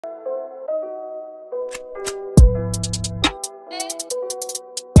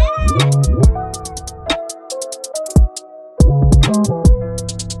Ready?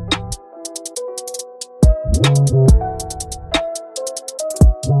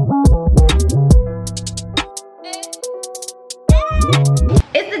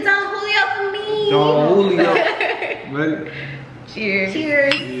 Cheers.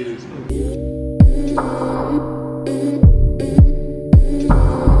 Cheers. Cheers.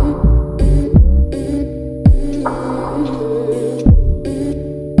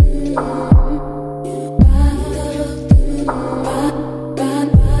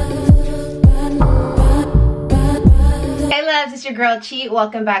 It's your girl Cheat.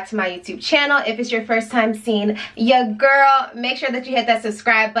 Welcome back to my YouTube channel. If it's your first time seeing your girl, make sure that you hit that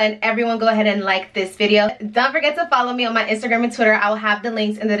subscribe button. Everyone go ahead and like this video. Don't forget to follow me on my Instagram and Twitter. I will have the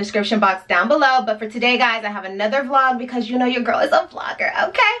links in the description box down below. But for today, guys, I have another vlog because you know your girl is a vlogger,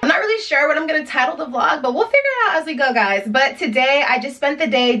 okay? I'm not really sure what I'm gonna title the vlog, but we'll figure it out as we go, guys. But today, I just spent the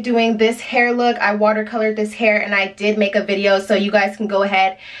day doing this hair look. I watercolored this hair and I did make a video, so you guys can go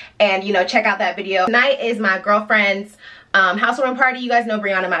ahead and, you know, check out that video. Tonight is my girlfriend's housewarming party. You guys know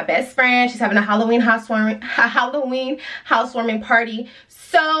Brianna, my best friend. She's having a Halloween housewarming party.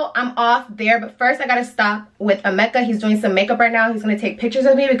 So I'm off there, but first I gotta stop with Emeka. He's doing some makeup right now. He's gonna take pictures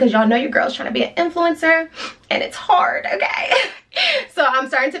of me because y'all know your girl's trying to be an influencer and it's hard, okay? So I'm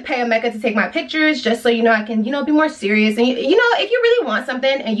starting to pay Emeka to take my pictures just so, you know, I can, you know, be more serious. And you know, if you really want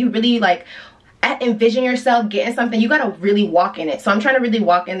something and you really like envision yourself getting something, you gotta really walk in it. So I'm trying to really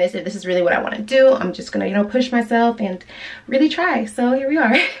walk in this. If this is really what I want to do, I'm just gonna, you know, push myself and really try. So here we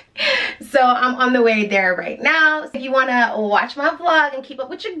are. So I'm on the way there right now. If you want to watch my vlog and keep up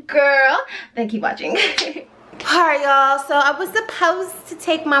with your girl, then keep watching. Alright, y'all, so I was supposed to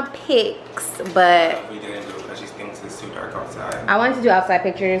take my pics, but we didn't do it because she thinks it's too dark outside. I wanted to do outside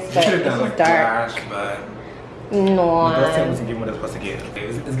pictures, but it's just like dark. Flash, but no, let's tell us to get what it's supposed to get.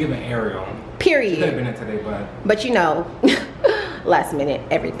 It's giving aerial. Period. Could have been in today, but you know, last minute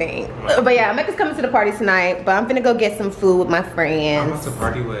everything. But yeah, Emeka's coming to the party tonight, but I'm gonna go get some food with my friends. I'm about to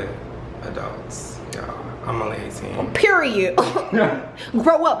party with adults, y'all. I'm only 18. Period.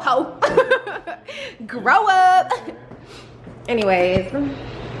 Grow up, ho. Grow up. Anyways,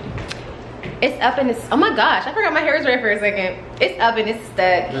 it's up and it's, oh my gosh, I forgot my hair was ready for a second. It's up and it's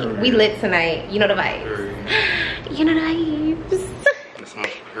stuck. We lit tonight. You know the vibes. You know the vibes.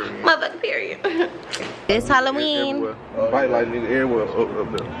 Motherfucking period. It's Halloween. White light nigga everywhere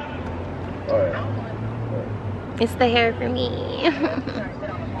up there. Alright. It's the hair for me.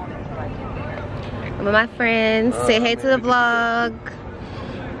 I'm with my friends. Say hey to the vlog.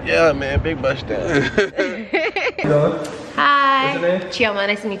 Yeah, man, big bust down. Hi. What's your name? Chioma,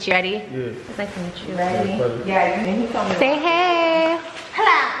 nice to meet you. Ready? Yeah. It's nice to meet you. Ready? Yeah. Say hey.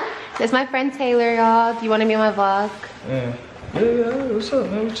 Hello. This is my friend Taylor, y'all. Do you want to be on my vlog? Yeah. Yeah, what's up,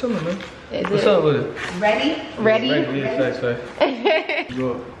 man? What's chilling, man? What's up with it? Ready? Ready? Yeah, facts.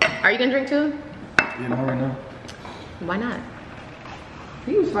 Go up. Are you gonna drink too? Yeah, not right now. Why not?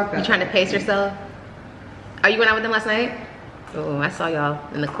 You was fucked up. You trying to pace yourself? Oh, you went out with them last night? Oh, I saw y'all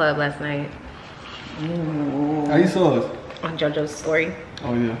in the club last night. How you saw us? On JoJo's story.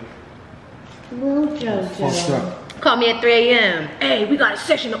 Oh, yeah. Little JoJo. Fucked up. Called me at 3 a.m. Hey, we got a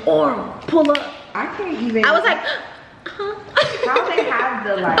session of oral. Pull up. I can't even. I was like, huh? How they have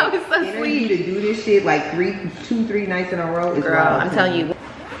the like I was so energy sweet to do this shit like 2-3 nights in a row? Is Girl, wild. I'm telling you.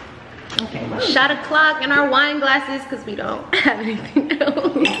 Okay. Shot o'clock in our wine glasses because we don't have anything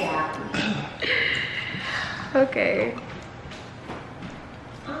else. Yeah. Okay.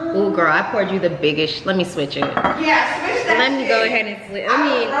 Ooh, girl, I poured you the biggest. Let me switch it. Yeah, switch that. Let me go ahead and switch. Let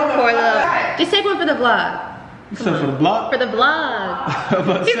me pour a little. Just take one for the vlog. You said for the block? For the vlog.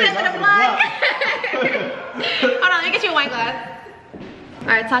 He said for the vlog. Hold on, let me get you a wine glass.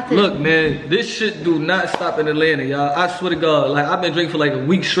 Alright, talk to Look, man, this shit do not stop in Atlanta, y'all. I swear to God, like, I've been drinking for like a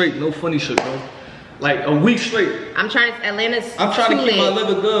week straight. No funny shit, bro. Like, a week straight. I'm trying to, Atlanta's I'm trying to keep my lit.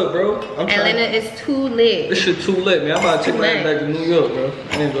 liver good, bro. Atlanta is too lit. This shit too lit, man. I'm about to take my ass back to New York, bro.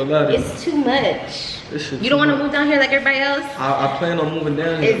 I ain't gonna lie to you. It's too much. This shit You don't too want to much. move down here like everybody else? I plan on moving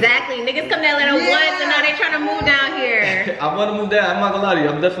down here. Exactly. Niggas come to Atlanta once and now they trying to move down here. I want to move down. I'm not gonna lie to you.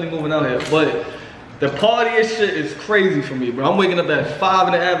 I'm definitely moving out here. But the party and shit is crazy for me, bro. I'm waking up at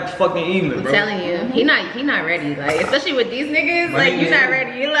 5 in the fucking evening, bro. I'm telling you, he not ready. Like, especially with these niggas, My like name you is not ready.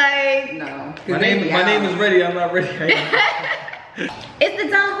 ready. You like No. My name is ready. I'm not ready. it's the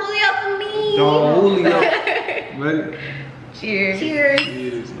Don Julio for me. Don Julio. Ready? Cheers. Cheers.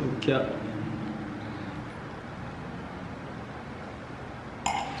 Cheers. Yeah.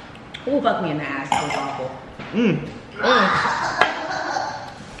 Ooh, fuck me in the ass. That was awful. Ooh.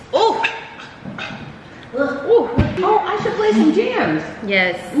 Ooh. Oh, I should play play some jams.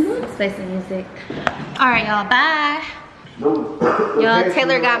 Yes, let's play some music. All right, y'all, bye. Y'all,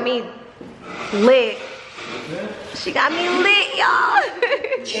 Taylor got me lit. She got me lit, y'all.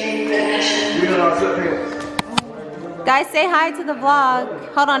 Guys, say hi to the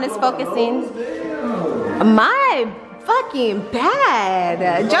vlog. Hold on, it's focusing. My fucking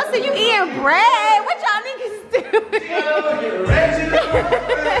bad. Justin, you eating bread? What y'all niggas doing?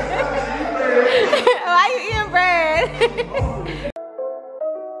 Why you eating bread?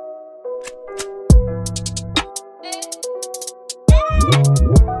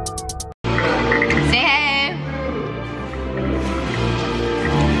 Say hey.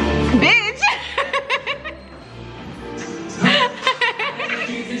 Bitch.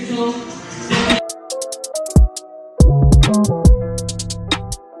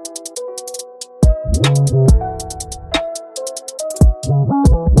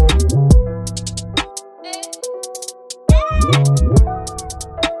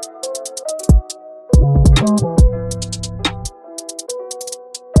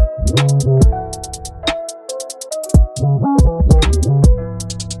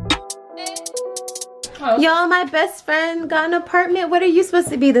 Y'all, my best friend got an apartment. What are you supposed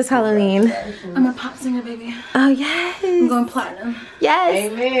to be this Halloween? I'm a pop singer, baby. Oh, yes. I'm going platinum.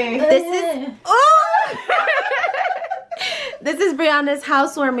 Yes. Amen. This is... Oh! This is Brianna's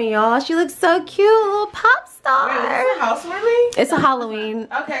housewarming, y'all. She looks so cute. Little pop star. Wait, is this a housewarming? It's a Halloween.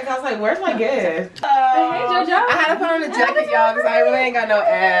 Okay, cause I was like, where's my gift? Hey, JoJo. I had to put on a jacket, y'all, because I really ain't got no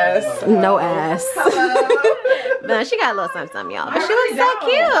ass. No ass. Hello. No, she got a little something, y'all. But she looks so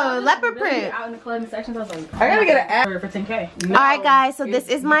cute. Leopard print. Out in the clothing sections, I was like, I gotta get an ass. for 10K. No. Alright, guys, so this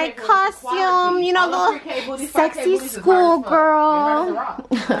is my costume. You know, little sexy school girl.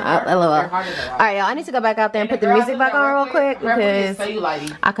 LOL. Alright, y'all, I need to go back out there and put the music back on real quick because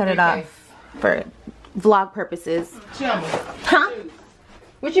I cut it off for vlog purposes. Huh?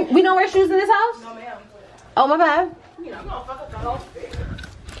 We don't wear shoes in this house? No, ma'am. Oh, my bad. You know, I'm gonna fuck up the whole thing.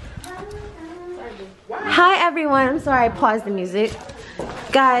 Hi, everyone. I'm sorry I paused the music.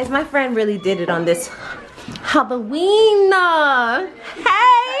 Guys, my friend really did it on this Halloween.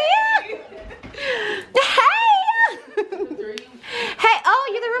 Hey! Hey! Hey, oh,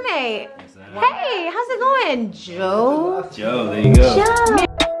 you're the roommate. Hey, how's it going, Joe? Joe, there you go. Joe.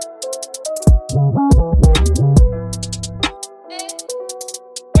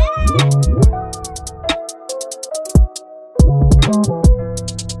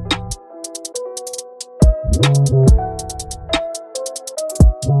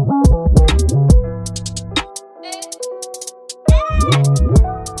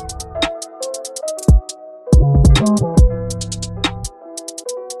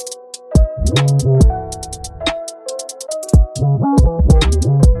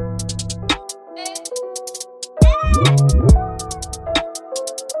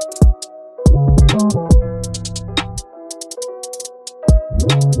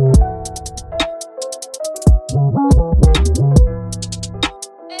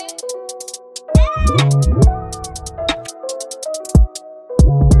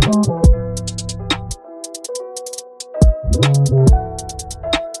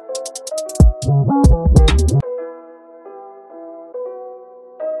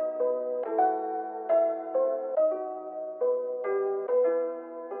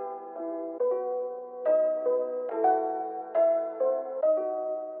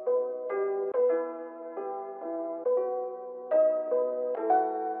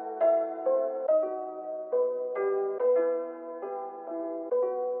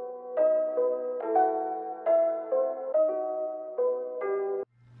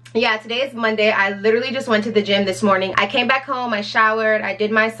 Yeah, today is Monday. I literally just went to the gym this morning. I came back home, I showered, I did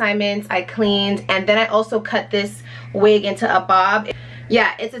my assignments, I cleaned, and then I also cut this wig into a bob.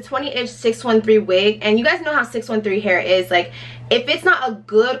 Yeah, it's a 20-inch 613 wig, and you guys know how 613 hair is. Like, if it's not a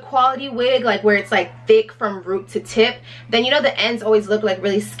good quality wig, like where it's like thick from root to tip, then you know the ends always look like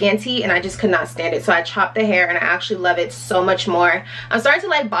really scanty, and I just could not stand it. So I chopped the hair, and I actually love it so much more. I'm starting to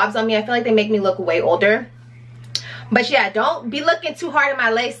like bobs on me. I feel like they make me look way older. But yeah, don't be looking too hard at my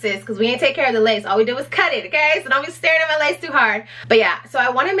laces because we ain't take care of the lace. All we did was cut it, okay? So don't be staring at my lace too hard. But yeah, so I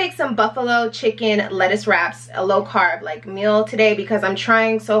want to make some buffalo chicken lettuce wraps, a low carb like meal today because I'm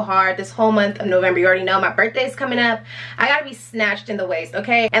trying so hard this whole month of November. You already know my birthday's coming up. I gotta be snatched in the waist,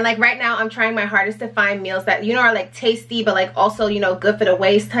 okay? And like right now, I'm trying my hardest to find meals that, you know, are like tasty, but like also, you know, good for the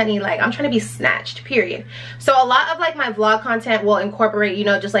waist, honey. Like I'm trying to be snatched, period. So a lot of like my vlog content will incorporate, you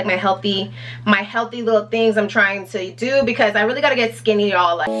know, just like my healthy little things I'm trying to do because I really gotta get skinny,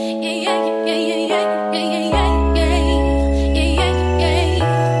 y'all. Like Yeah.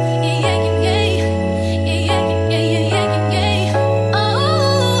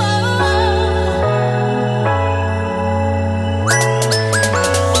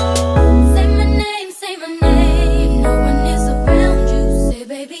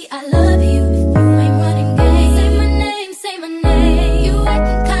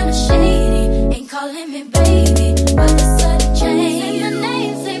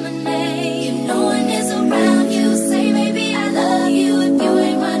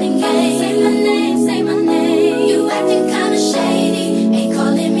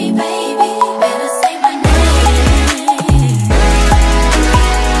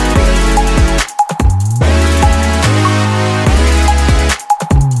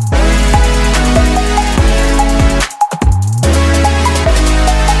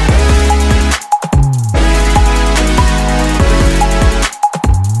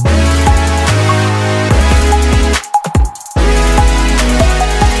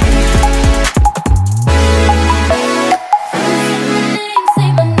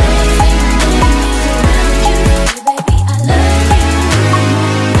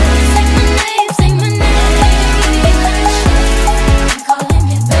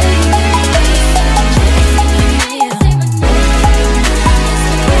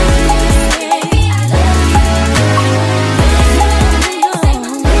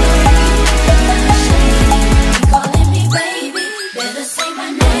 say my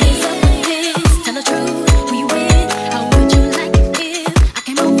name? Tell the truth, who you with? How would you like it if I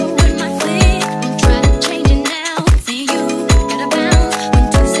came over with my flick? Don't try to change it now. Saying you gotta bounce when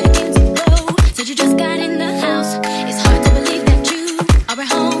 2 seconds ago said you just got in the house. It's hard to believe that you are at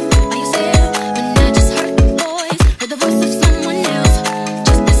home by yourself when I just heard the voice, heard the voice of someone else.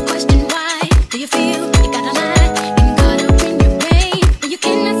 Just this question, why do you feel you gotta lie? Getting caught up in your pain, and you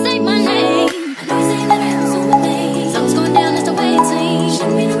cannot say my name. I know you say that I have some things. Something's going down, that's the way it seems.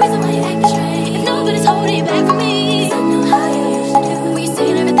 Shouldn't be the reason why you acting strange. If nobody's holding you back from me, 'cause I know how you used to do. When you're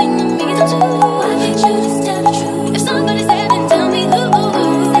saying everything to me, don't you? Why can't you just tell the truth? If somebody's there, then tell me who.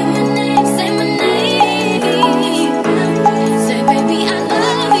 Say my name, say my name. Say, baby, I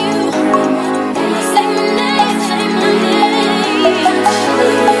love you. Say my name, say my name.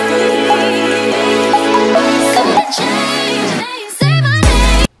 Something changed. Say my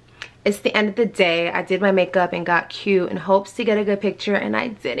name. It's the end of the day. I did my makeup and got cute in hopes to get a good picture, and I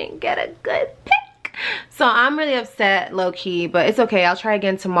didn't get a good pic. So I'm really upset, low-key, but it's okay. I'll try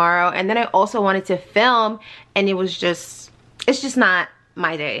again tomorrow. And then I also wanted to film, and it's just not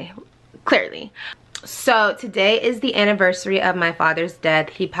my day, clearly. So today is the anniversary of my father's death.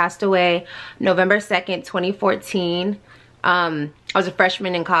 He passed away November 2nd, 2014. I was a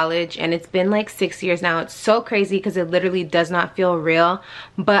freshman in college, and it's been like 6 years now. It's so crazy because it literally does not feel real.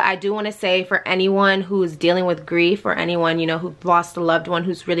 But I do want to say, for anyone who's dealing with grief, or anyone, you know, who lost a loved one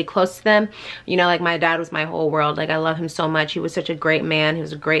who's really close to them, you know, like my dad was my whole world. Like, I love him so much. He was such a great man. He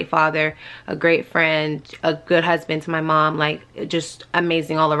was a great father, a great friend, a good husband to my mom, like just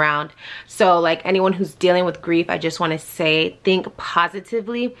amazing all around. So like anyone who's dealing with grief, I just want to say, think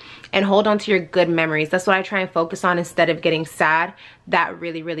positively and hold on to your good memories. That's what I try and focus on instead of getting sad. That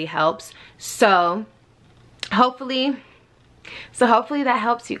really helps. So hopefully that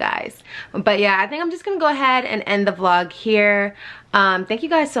helps you guys. But yeah, I think I'm just gonna go ahead and end the vlog here. Thank you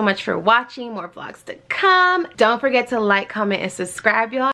guys so much for watching. More vlogs to come. Don't forget to like, comment, and subscribe, y'all.